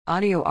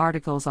Audio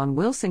articles on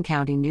Wilson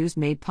County News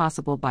made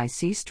possible by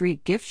C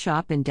Street Gift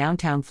Shop in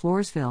downtown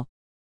Floresville.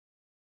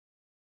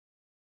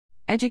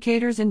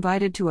 Educators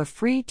invited to a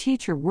free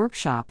teacher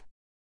workshop.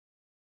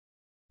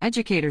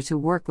 Educators who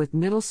work with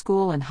middle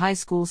school and high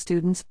school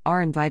students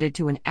are invited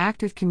to an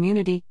active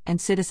community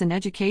and citizen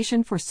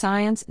education for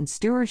science and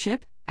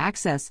stewardship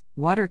access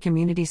water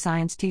community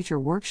science teacher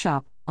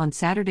workshop on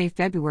Saturday,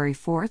 February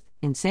 4th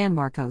in San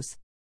Marcos.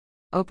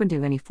 Open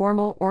to any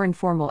formal or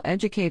informal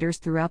educators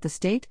throughout the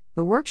state,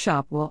 the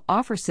workshop will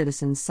offer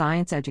citizens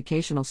science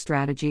educational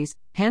strategies,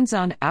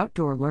 hands-on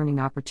outdoor learning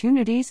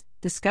opportunities,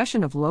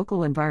 discussion of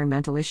local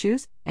environmental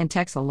issues, and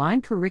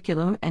text-aligned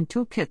curriculum and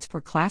toolkits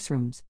for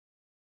classrooms.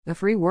 The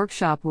free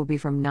workshop will be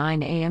from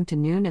 9 a.m. to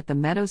noon at the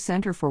Meadows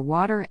Center for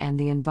Water and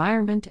the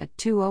Environment at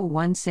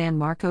 201 San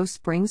Marcos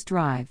Springs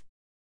Drive.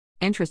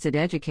 Interested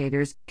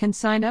educators can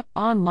sign up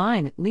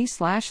online at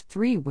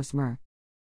lee/3wismer.